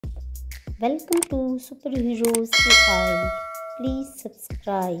Welcome to Superheroes AI. Please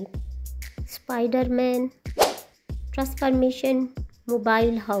subscribe. Spiderman Transformation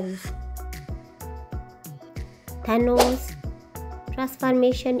Mobile House. Thanos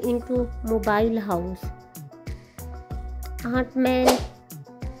Transformation into Mobile House. Ant-Man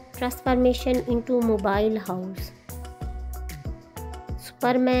Transformation into Mobile House.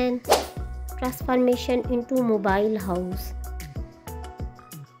 Superman Transformation into Mobile House.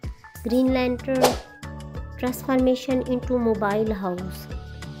 Green Lantern Transformation into Mobile House.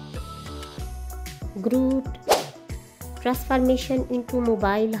 Groot Transformation into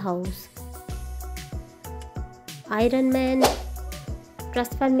Mobile House. Iron Man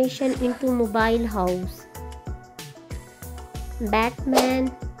Transformation into Mobile House. Batman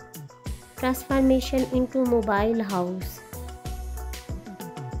Transformation into Mobile House.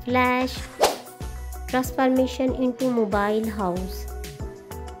 Flash Transformation into Mobile House.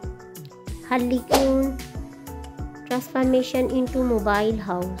 Harley Quinn Transformation into Mobile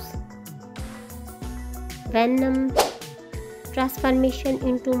House. Venom Transformation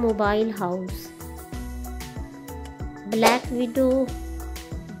into Mobile House. Black Widow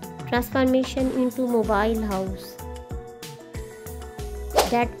Transformation into Mobile House.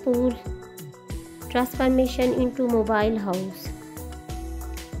 Deadpool Transformation into Mobile House.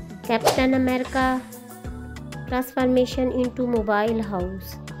 Captain America Transformation into Mobile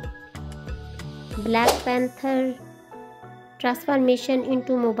House. Black Panther Transformation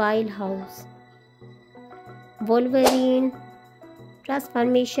into Mobile House. Wolverine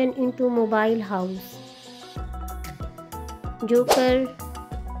Transformation into Mobile House. Joker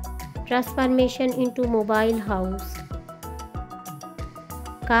Transformation into Mobile House.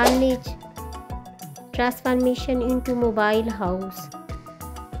 Carnage Transformation into Mobile House.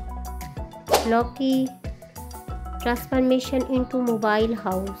 Loki Transformation into Mobile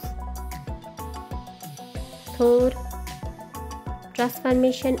House. Thor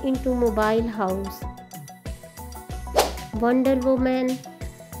Transformation into Mobile House. Wonder Woman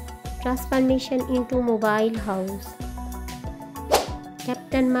Transformation into Mobile House.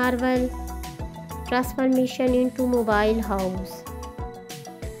 Captain Marvel Transformation into Mobile House.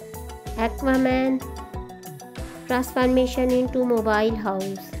 Aquaman Transformation into Mobile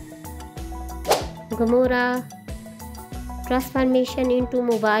House. Gamora Transformation into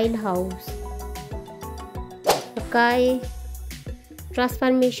Mobile House. Hawkeye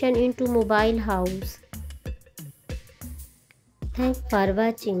Transformation into Mobile House. Thanks for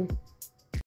watching.